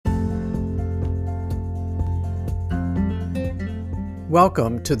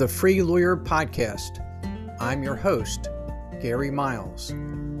Welcome to the Free Lawyer Podcast. I'm your host, Gary Miles.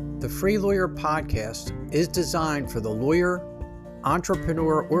 The Free Lawyer Podcast is designed for the lawyer,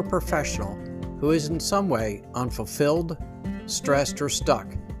 entrepreneur, or professional who is in some way unfulfilled, stressed, or stuck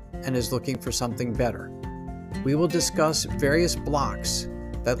and is looking for something better. We will discuss various blocks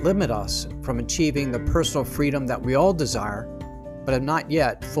that limit us from achieving the personal freedom that we all desire, but have not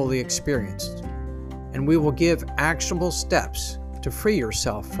yet fully experienced. And we will give actionable steps to free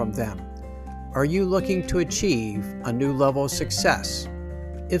yourself from them. Are you looking to achieve a new level of success?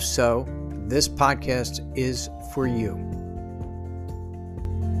 If so, this podcast is for you.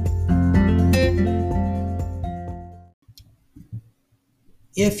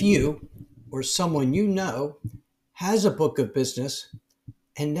 If you or someone you know has a book of business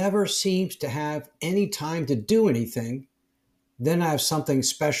and never seems to have any time to do anything, then I have something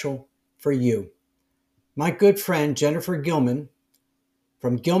special for you. My good friend Jennifer Gilman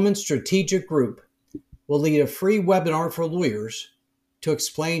from Gilman Strategic Group will lead a free webinar for lawyers to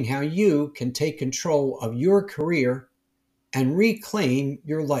explain how you can take control of your career and reclaim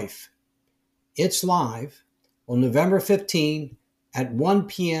your life. It's live on November 15 at 1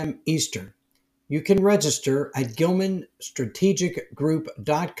 p.m. Eastern. You can register at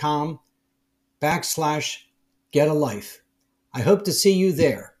gilmanstrategicgroup.com/getalife. I hope to see you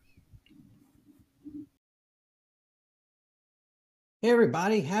there. Hey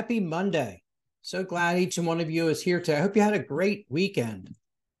everybody, happy Monday. So glad each and one of you is here today. I hope you had a great weekend.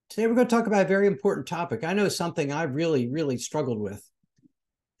 Today we're going to talk about a very important topic. I know something I really struggled with,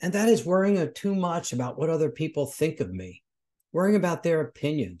 and that is worrying too much about what other people think of me, worrying about their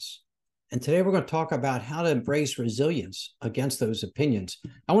opinions. And today we're going to talk about how to embrace resilience against those opinions.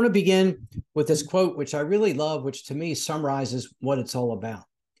 I want to begin with this quote, which I really love, which to me summarizes what it's all about.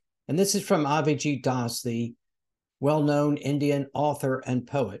 And this is from Avijit Das, the well-known Indian author and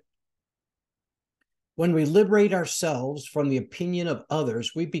poet. When we liberate ourselves from the opinion of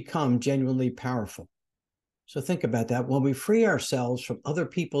others, we become genuinely powerful. So think about that. When we free ourselves from other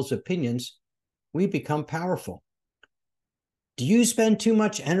people's opinions, we become powerful. Do you spend too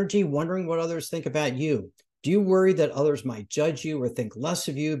much energy wondering what others think about you? Do you worry that others might judge you or think less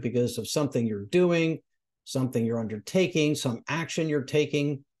of you because of something you're doing, something you're undertaking, some action you're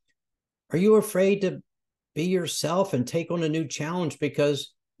taking? Are you afraid to be yourself and take on a new challenge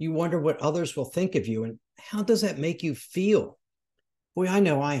because you wonder what others will think of you? And how does that make you feel? Boy, I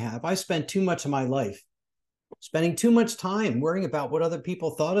know I have. I spent too much of my life spending too much time worrying about what other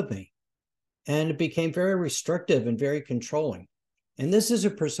people thought of me. And it became very restrictive and very controlling. And this is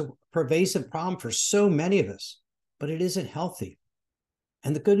a pervasive problem for so many of us, but it isn't healthy.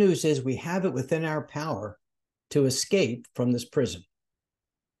 And the good news is we have it within our power to escape from this prison.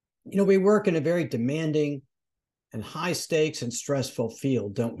 You know, we work in a very demanding and high stakes and stressful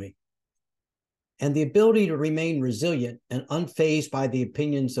field, don't we? And the ability to remain resilient and unfazed by the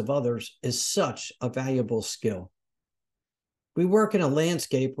opinions of others is such a valuable skill. We work in a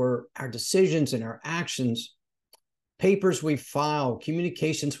landscape where our decisions and our actions, papers we file,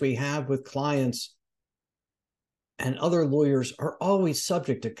 communications we have with clients and other lawyers are always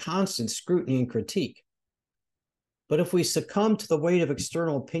subject to constant scrutiny and critique. But if we succumb to the weight of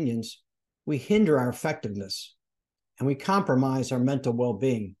external opinions, we hinder our effectiveness and we compromise our mental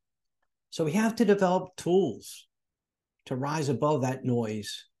well-being. So we have to develop tools to rise above that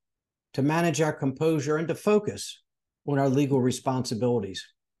noise, to manage our composure and to focus on our legal responsibilities.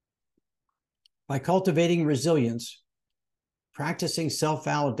 By cultivating resilience, practicing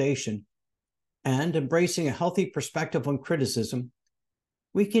self-validation, and embracing a healthy perspective on criticism,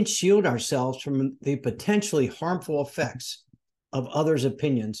 we can shield ourselves from the potentially harmful effects of others'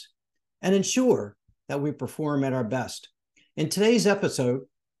 opinions and ensure that we perform at our best. In today's episode,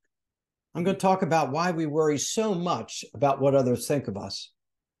 I'm going to talk about why we worry so much about what others think of us,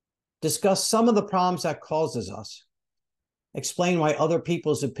 discuss some of the problems that causes us, explain why other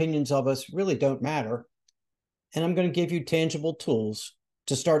people's opinions of us really don't matter, and I'm going to give you tangible tools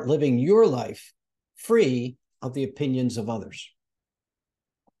to start living your life free of the opinions of others.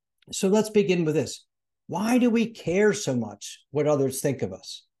 So let's begin with this. Why do we care so much what others think of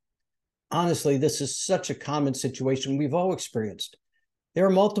us? Honestly, this is such a common situation we've all experienced. There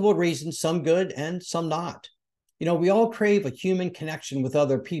are multiple reasons, some good and some not. You know, we all crave a human connection with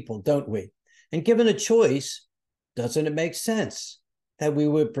other people, don't we? And given a choice, doesn't it make sense that we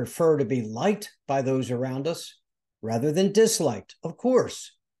would prefer to be liked by those around us rather than disliked? Of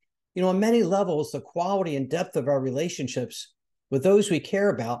course. You know, on many levels, the quality and depth of our relationships with those we care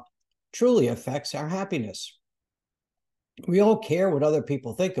about truly affects our happiness. We all care what other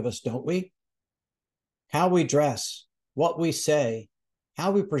people think of us, don't we? How we dress, what we say,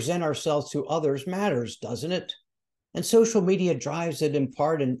 How we present ourselves to others matters, doesn't it? And social media drives it in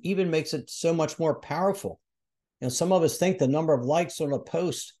part and even makes it so much more powerful. Some of us think the number of likes on a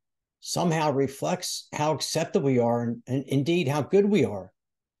post somehow reflects how accepted we are and indeed how good we are.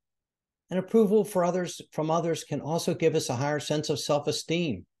 And approval from others can also give us a higher sense of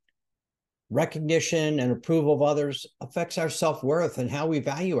self-esteem. Recognition and approval of others affects our self-worth and how we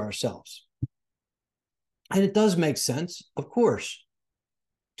value ourselves. And it does make sense, of course,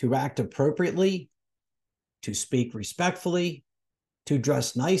 to act appropriately, to speak respectfully, to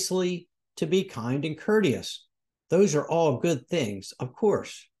dress nicely, to be kind and courteous. Those are all good things, of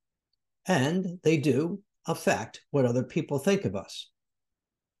course, and they do affect what other people think of us.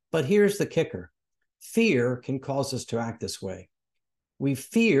 But here's the kicker. Fear can cause us to act this way. We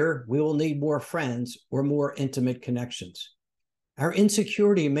fear we will need more friends or more intimate connections. Our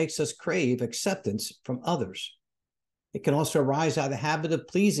insecurity makes us crave acceptance from others. It can also arise out of the habit of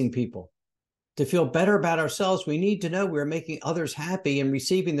pleasing people. To feel better about ourselves, we need to know we're making others happy and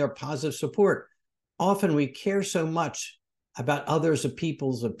receiving their positive support. Often we care so much about others or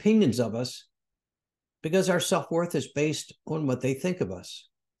people's opinions of us because our self-worth is based on what they think of us.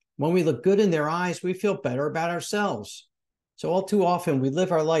 When we look good in their eyes, we feel better about ourselves. So all too often, we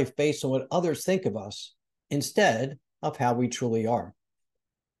live our life based on what others think of us instead of how we truly are.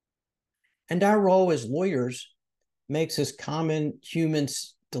 And our role as lawyers makes this common human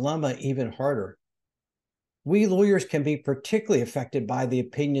dilemma even harder. We lawyers can be particularly affected by the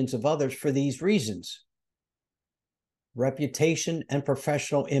opinions of others for these reasons: reputation and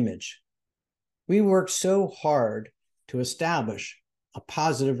professional image. We work so hard to establish a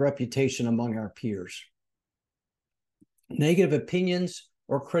positive reputation among our peers. Negative opinions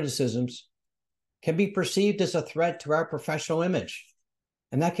or criticisms can be perceived as a threat to our professional image,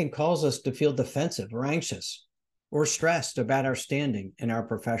 and that can cause us to feel defensive or anxious or stressed about our standing in our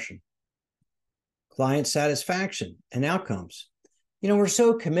profession. Client satisfaction and outcomes. We're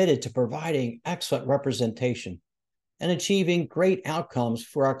so committed to providing excellent representation and achieving great outcomes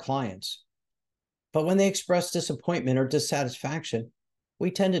for our clients. But when they express disappointment or dissatisfaction, we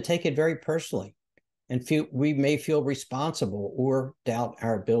tend to take it very personally and we may feel responsible or doubt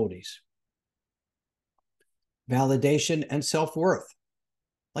our abilities. Validation and self-worth.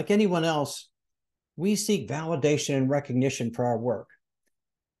 Like anyone else, we seek validation and recognition for our work.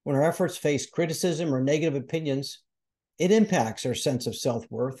 When our efforts face criticism or negative opinions, it impacts our sense of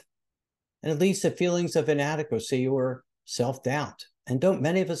self-worth, and it leads to feelings of inadequacy or self-doubt. And don't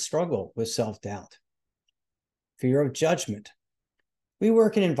many of us struggle with self-doubt? Fear of judgment. We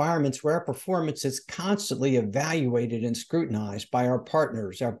work in environments where our performance is constantly evaluated and scrutinized by our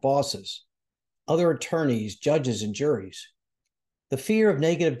partners, our bosses, other attorneys, judges, and juries. The fear of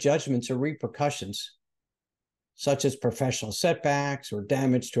negative judgments or repercussions, such as professional setbacks or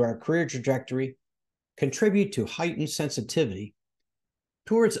damage to our career trajectory, contribute to heightened sensitivity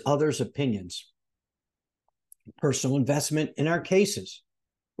towards others' opinions. Personal investment in our cases.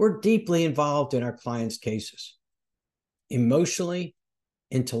 We're deeply involved in our clients' cases, emotionally,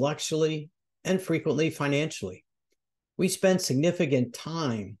 intellectually, and frequently financially. We spend significant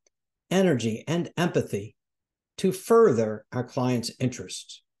time, energy, and empathy to further our clients'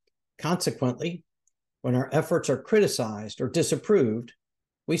 interests. Consequently, when our efforts are criticized or disapproved,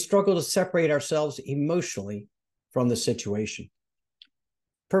 we struggle to separate ourselves emotionally from the situation.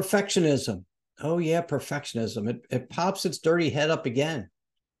 Perfectionism. Oh yeah, perfectionism. It pops its dirty head up again.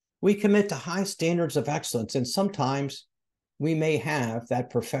 We commit to high standards of excellence, and sometimes we may have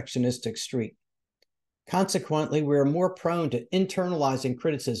that perfectionistic streak. Consequently, we are more prone to internalizing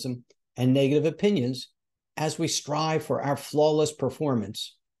criticism and negative opinions as we strive for our flawless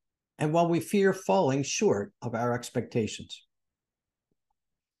performance, and while we fear falling short of our expectations.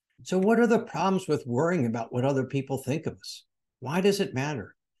 So what are the problems with worrying about what other people think of us? Why does it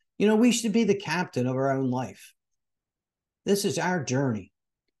matter? We should be the captain of our own life. This is our journey.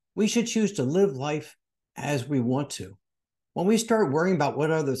 We should choose to live life as we want to. When we start worrying about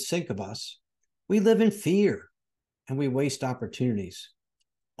what others think of us, we live in fear and we waste opportunities.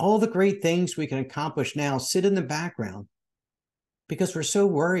 All the great things we can accomplish now sit in the background because we're so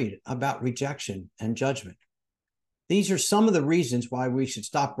worried about rejection and judgment. These are some of the reasons why we should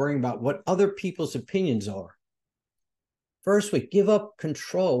stop worrying about what other people's opinions are. First, we give up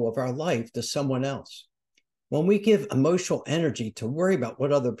control of our life to someone else. When we give emotional energy to worry about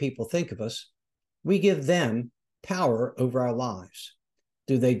what other people think of us, we give them power over our lives.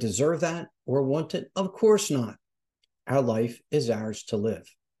 Do they deserve that or want it? Of course not. Our life is ours to live.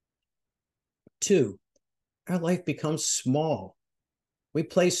 2, our life becomes small. We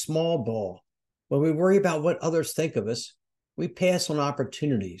play small ball. When we worry about what others think of us, We pass on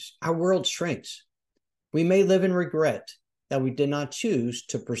opportunities. Our world shrinks. We may live in regret that we did not choose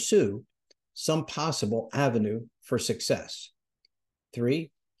to pursue some possible avenue for success.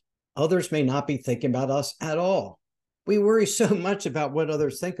 3, others may not be thinking about us at all. We worry so much about what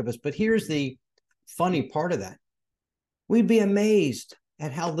others think of us, but here's the funny part of that. We'd be amazed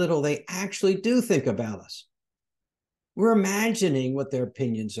at how little they actually do think about us. We're imagining what their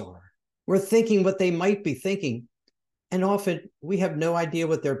opinions are. We're thinking what they might be thinking, and often we have no idea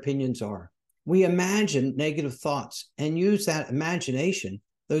what their opinions are. We imagine negative thoughts and use that imagination,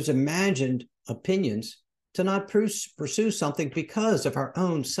 those imagined opinions, to not pursue something because of our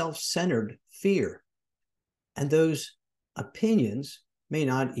own self-centered fear. And those opinions may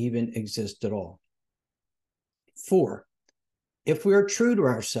not even exist at all. 4, if we are true to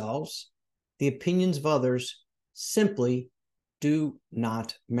ourselves, the opinions of others simply do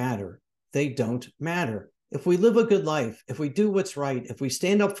not matter. They don't matter. If we live a good life, if we do what's right, if we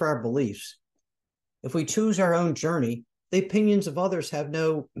stand up for our beliefs, if we choose our own journey, the opinions of others have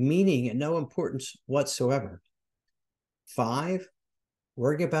no meaning and no importance whatsoever. 5,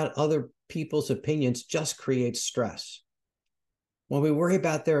 worrying about other people's opinions just creates stress. When we worry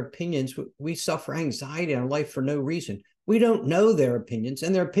about their opinions, we suffer anxiety in our life for no reason. We don't know their opinions,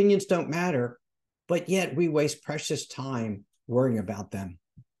 and their opinions don't matter, but yet we waste precious time worrying about them.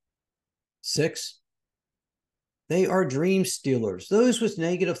 6, they are dream stealers. Those with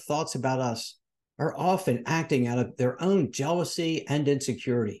negative thoughts about us are often acting out of their own jealousy and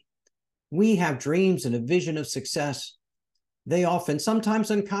insecurity. We have dreams and a vision of success. They often,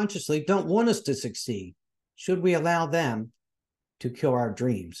 sometimes unconsciously, don't want us to succeed. Should we allow them to kill our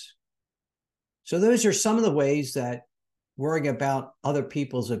dreams? So those are some of the ways that worrying about other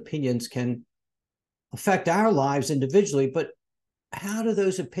people's opinions can affect our lives individually, but how do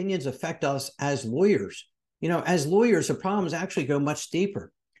those opinions affect us as lawyers? As lawyers, the problems actually go much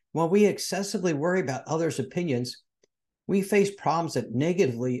deeper. When we excessively worry about others' opinions, we face problems that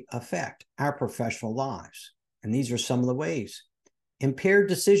negatively affect our professional lives. And these are some of the ways. Impaired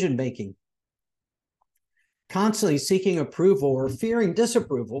decision-making. Constantly seeking approval or fearing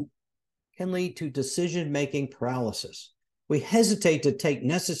disapproval can lead to decision-making paralysis. We hesitate to take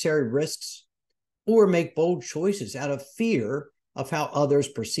necessary risks or make bold choices out of fear of how others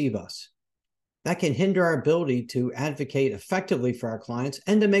perceive us. That can hinder our ability to advocate effectively for our clients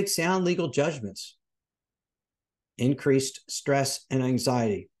and to make sound legal judgments. Increased stress and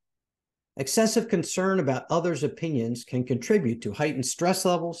anxiety. Excessive concern about others' opinions can contribute to heightened stress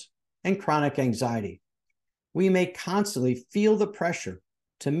levels and chronic anxiety. We may constantly feel the pressure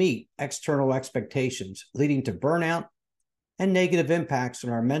to meet external expectations, leading to burnout and negative impacts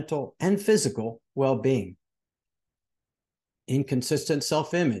on our mental and physical well-being. Inconsistent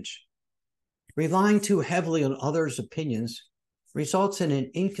self-image. Relying too heavily on others' opinions results in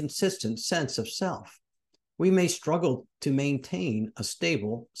an inconsistent sense of self. We may struggle to maintain a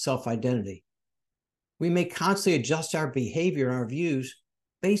stable self-identity. We may constantly adjust our behavior and our views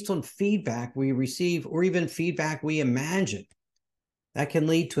based on feedback we receive or even feedback we imagine. That can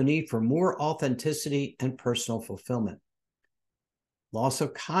lead to a need for more authenticity and personal fulfillment. Loss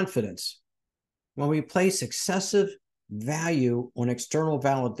of confidence. When we place excessive value on external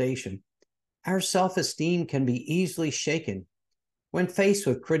validation, our self-esteem can be easily shaken when faced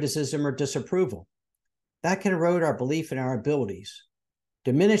with criticism or disapproval. That can erode our belief in our abilities,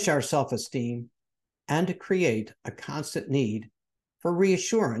 diminish our self-esteem, and to create a constant need for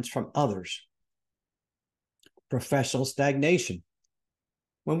reassurance from others. Professional stagnation.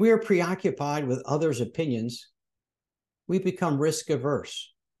 When we are preoccupied with others' opinions, we become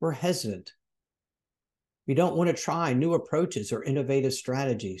risk-averse. We're hesitant. We don't want to try new approaches or innovative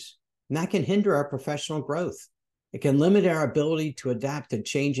strategies, and that can hinder our professional growth. It can limit our ability to adapt to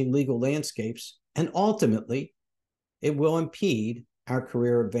changing legal landscapes, and ultimately, it will impede our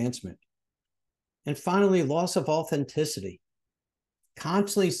career advancement. And finally, loss of authenticity.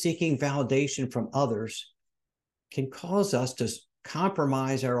 Constantly seeking validation from others can cause us to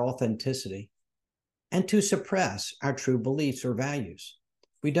compromise our authenticity and to suppress our true beliefs or values.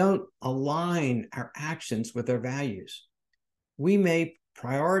 We don't align our actions with our values. We may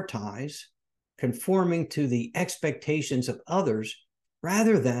prioritize conforming to the expectations of others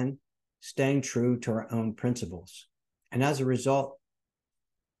rather than staying true to our own principles. And as a result,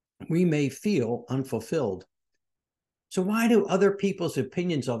 we may feel unfulfilled. So why do other people's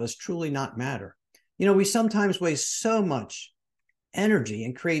opinions of us truly not matter? We sometimes waste so much energy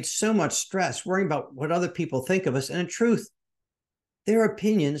and create so much stress worrying about what other people think of us. And in truth, their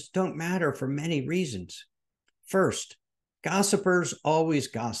opinions don't matter for many reasons. First, gossipers always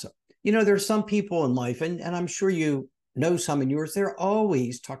gossip. There's some people in life, and I'm sure you know some of yours, they're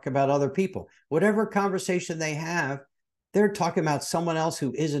always talking about other people. Whatever conversation they have, they're talking about someone else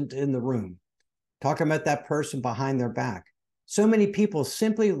who isn't in the room, talking about that person behind their back. So many people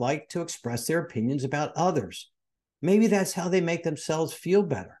simply like to express their opinions about others. Maybe that's how they make themselves feel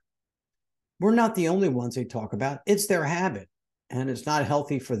better. We're not the only ones they talk about. It's their habit, and it's not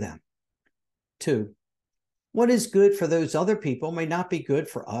healthy for them. 2, what is good for those other people may not be good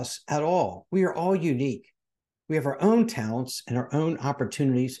for us at all. We are all unique. We have our own talents and our own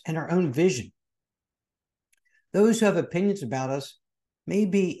opportunities and our own vision. Those who have opinions about us may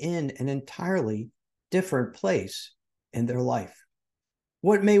be in an entirely different place in their life.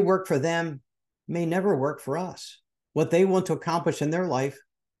 What may work for them may never work for us. What they want to accomplish in their life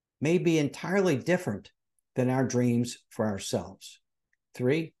may be entirely different than our dreams for ourselves.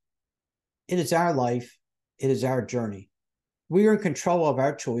 3, it is our life. It is our journey. We are in control of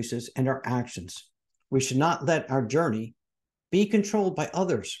our choices and our actions. We should not let our journey be controlled by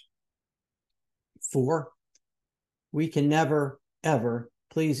others. 4, we can never, ever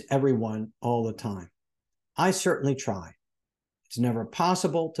please everyone all the time. I certainly try. It's never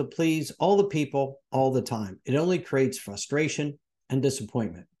possible to please all the people all the time. It only creates frustration and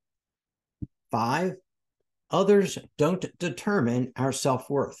disappointment. 5, others don't determine our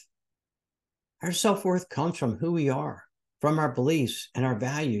self-worth. Our self-worth comes from who we are, from our beliefs and our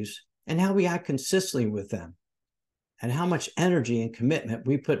values, and how we act consistently with them, and how much energy and commitment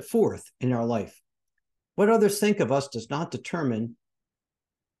we put forth in our life. What others think of us does not determine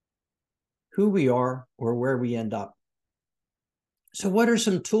who we are or where we end up. So what are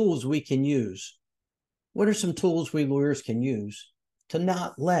some tools we can use? What are some tools we lawyers can use to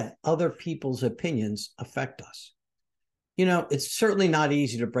not let other people's opinions affect us? You know, it's certainly not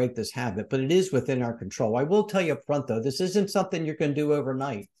easy to break this habit, but it is within our control. I will tell you up front, though, this isn't something you're going to do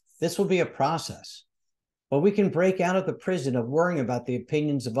overnight. This will be a process. But we can break out of the prison of worrying about the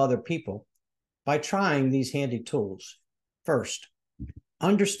opinions of other people by trying these handy tools. First,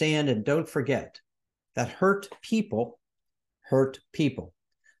 understand and don't forget that hurt people hurt people.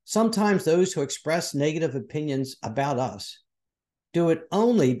 Sometimes those who express negative opinions about us do it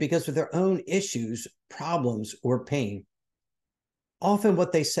only because of their own issues, problems, or pain. Often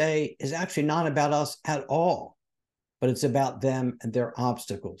what they say is actually not about us at all, but it's about them and their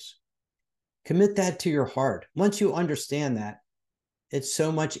obstacles. Commit that to your heart. Once you understand that, it's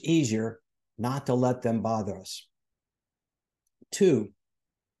so much easier not to let them bother us. 2,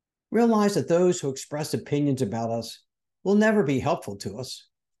 realize that those who express opinions about us will never be helpful to us.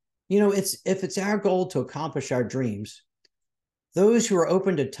 You know, if it's our goal to accomplish our dreams, those who are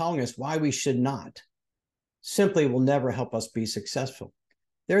open to telling us why we should not simply will never help us be successful.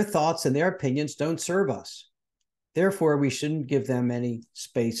 Their thoughts and their opinions don't serve us. Therefore, we shouldn't give them any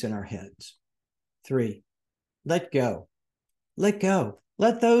space in our heads. 3, let go. Let go.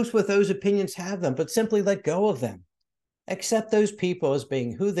 Let those with those opinions have them, but simply let go of them. Accept those people as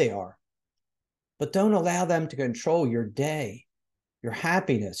being who they are, but don't allow them to control your day, your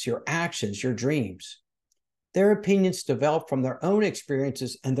happiness, your actions, your dreams. Their opinions develop from their own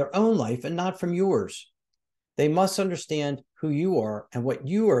experiences and their own life and not from yours. They must understand who you are and what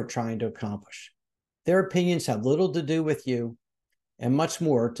you are trying to accomplish. Their opinions have little to do with you and much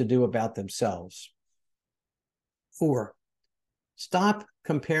more to do about themselves. 4, stop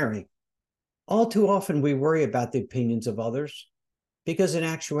comparing. All too often we worry about the opinions of others because in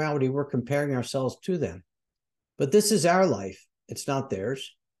actuality we're comparing ourselves to them. But this is our life. It's not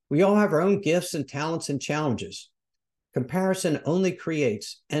theirs. We all have our own gifts and talents and challenges. Comparison only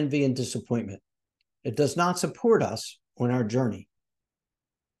creates envy and disappointment. It does not support us on our journey.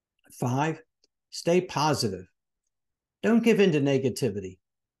 5, stay positive. Don't give in to negativity.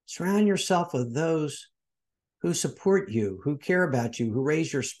 Surround yourself with those who support you, who care about you, who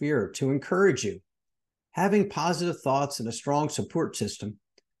raise your spirit, to encourage you. Having positive thoughts and a strong support system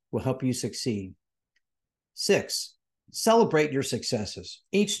will help you succeed. 6, celebrate your successes.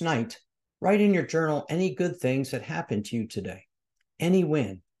 Each night, write in your journal any good things that happened to you today, any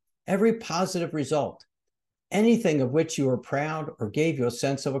win, every positive result, anything of which you are proud or gave you a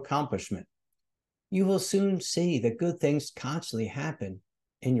sense of accomplishment. You will soon see that good things constantly happen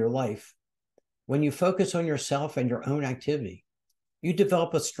in your life. When you focus on yourself and your own activity, you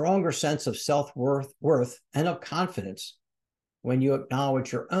develop a stronger sense of self-worth and of confidence when you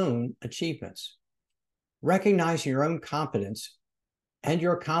acknowledge your own achievements. Recognizing your own competence and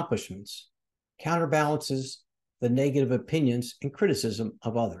your accomplishments counterbalances the negative opinions and criticism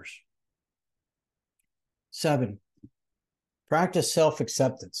of others. 7, practice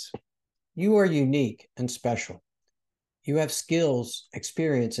self-acceptance. You are unique and special. You have skills,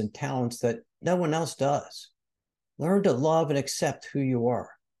 experience, and talents that no one else does. Learn to love and accept who you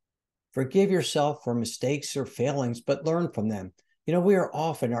are. Forgive yourself for mistakes or failings, but learn from them. We are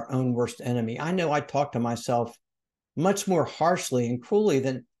often our own worst enemy. I know I talk to myself much more harshly and cruelly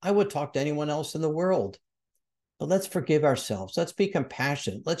than I would talk to anyone else in the world. But let's forgive ourselves. Let's be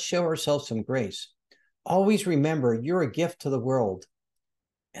compassionate. Let's show ourselves some grace. Always remember, you're a gift to the world,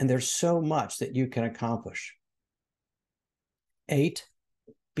 and there's so much that you can accomplish. 8,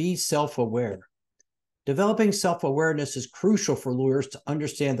 be self-aware. Developing self-awareness is crucial for lawyers to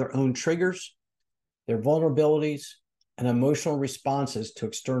understand their own triggers, their vulnerabilities, and emotional responses to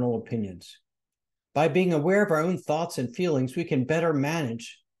external opinions. By being aware of our own thoughts and feelings, we can better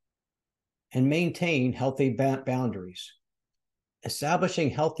manage and maintain healthy boundaries.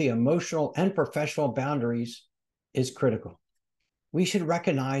 Establishing healthy emotional and professional boundaries is critical. We should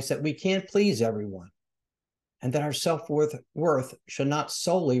recognize that we can't please everyone, and that our self-worth should not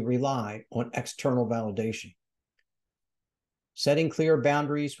solely rely on external validation. Setting clear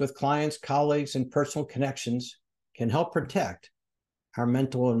boundaries with clients, colleagues, and personal connections can help protect our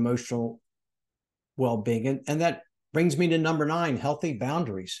mental and emotional well-being. And that brings me to number 9, healthy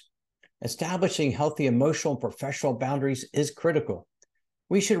boundaries. Establishing healthy emotional and professional boundaries is critical.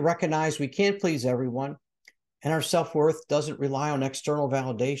 We should recognize we can't please everyone, and our self-worth doesn't rely on external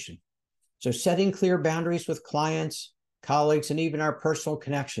validation. So setting clear boundaries with clients, colleagues, and even our personal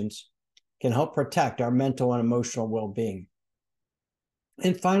connections can help protect our mental and emotional well-being.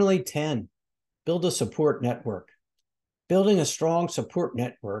 And finally, 10, build a support network. Building a strong support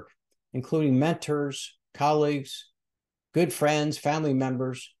network, including mentors, colleagues, good friends, family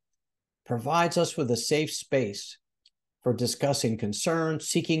members, provides us with a safe space for discussing concerns,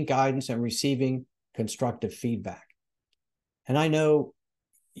 seeking guidance, and receiving constructive feedback. And I know,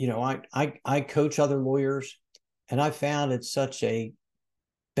 I coach other lawyers, and I found it's such a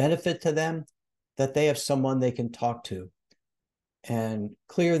benefit to them that they have someone they can talk to and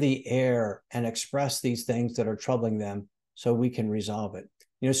clear the air and express these things that are troubling them so we can resolve it.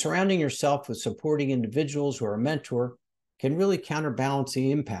 Surrounding yourself with supporting individuals who are a mentor can really counterbalance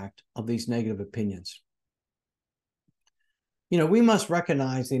the impact of these negative opinions. We must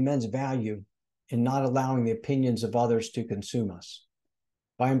recognize the immense value in not allowing the opinions of others to consume us.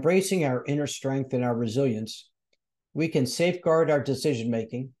 By embracing our inner strength and our resilience, we can safeguard our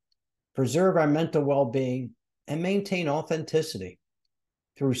decision-making, preserve our mental well-being, and maintain authenticity.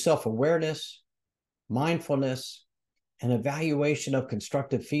 Through self-awareness, mindfulness, and evaluation of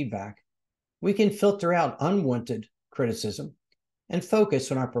constructive feedback, we can filter out unwanted criticism and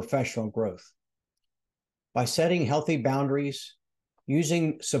focus on our professional growth. By setting healthy boundaries,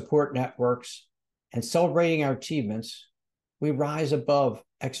 using support networks, and celebrating our achievements, we rise above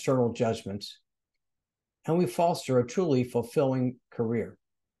external judgments, and we foster a truly fulfilling career.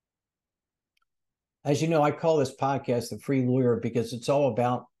 As you know, I call this podcast The Free Lawyer because it's all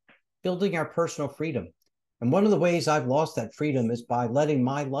about building our personal freedom. And one of the ways I've lost that freedom is by letting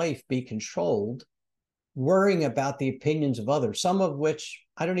my life be controlled, worrying about the opinions of others, some of which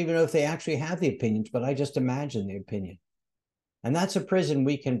I don't even know if they actually have the opinions, but I just imagine the opinion. And that's a prison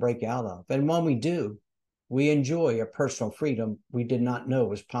we can break out of. And when we do, we enjoy a personal freedom we did not know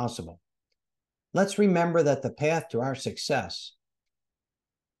was possible. Let's remember that the path to our success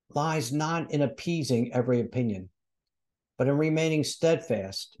lies not in appeasing every opinion, but in remaining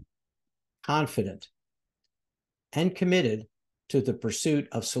steadfast, confident, and committed to the pursuit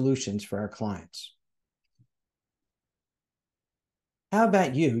of solutions for our clients. How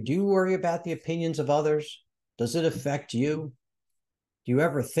about you? Do you worry about the opinions of others? Does it affect you? Do you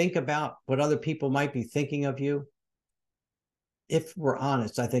ever think about what other people might be thinking of you? If we're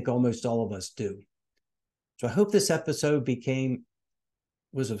honest, I think almost all of us do. So I hope this episode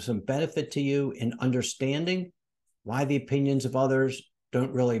was of some benefit to you in understanding why the opinions of others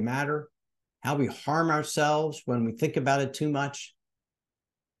don't really matter, how we harm ourselves when we think about it too much,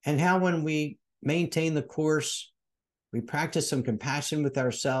 and how when we maintain the course, we practice some compassion with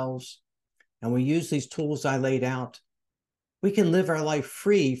ourselves, and we use these tools I laid out, we can live our life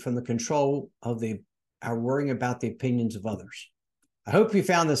free from the control of our worrying about the opinions of others. I hope you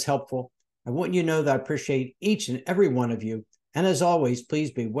found this helpful. I want you to know that I appreciate each and every one of you. And as always,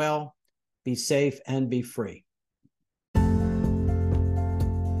 please be well, be safe, and be free.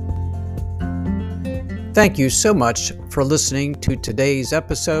 Thank you so much for listening to today's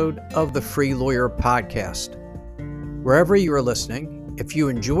episode of the Free Lawyer Podcast. Wherever you are listening, if you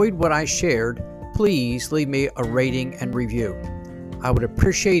enjoyed what I shared, please leave me a rating and review. I would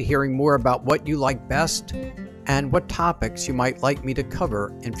appreciate hearing more about what you like best and what topics you might like me to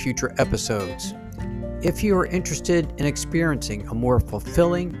cover in future episodes. If you are interested in experiencing a more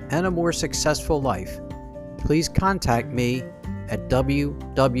fulfilling and a more successful life, please contact me at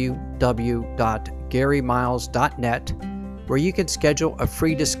www.garymiles.net, where you can schedule a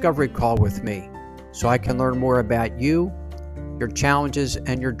free discovery call with me so I can learn more about you, your challenges,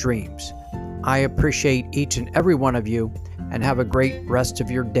 and your dreams. I appreciate each and every one of you, and have a great rest of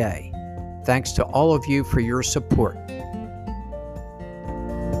your day. Thanks to all of you for your support.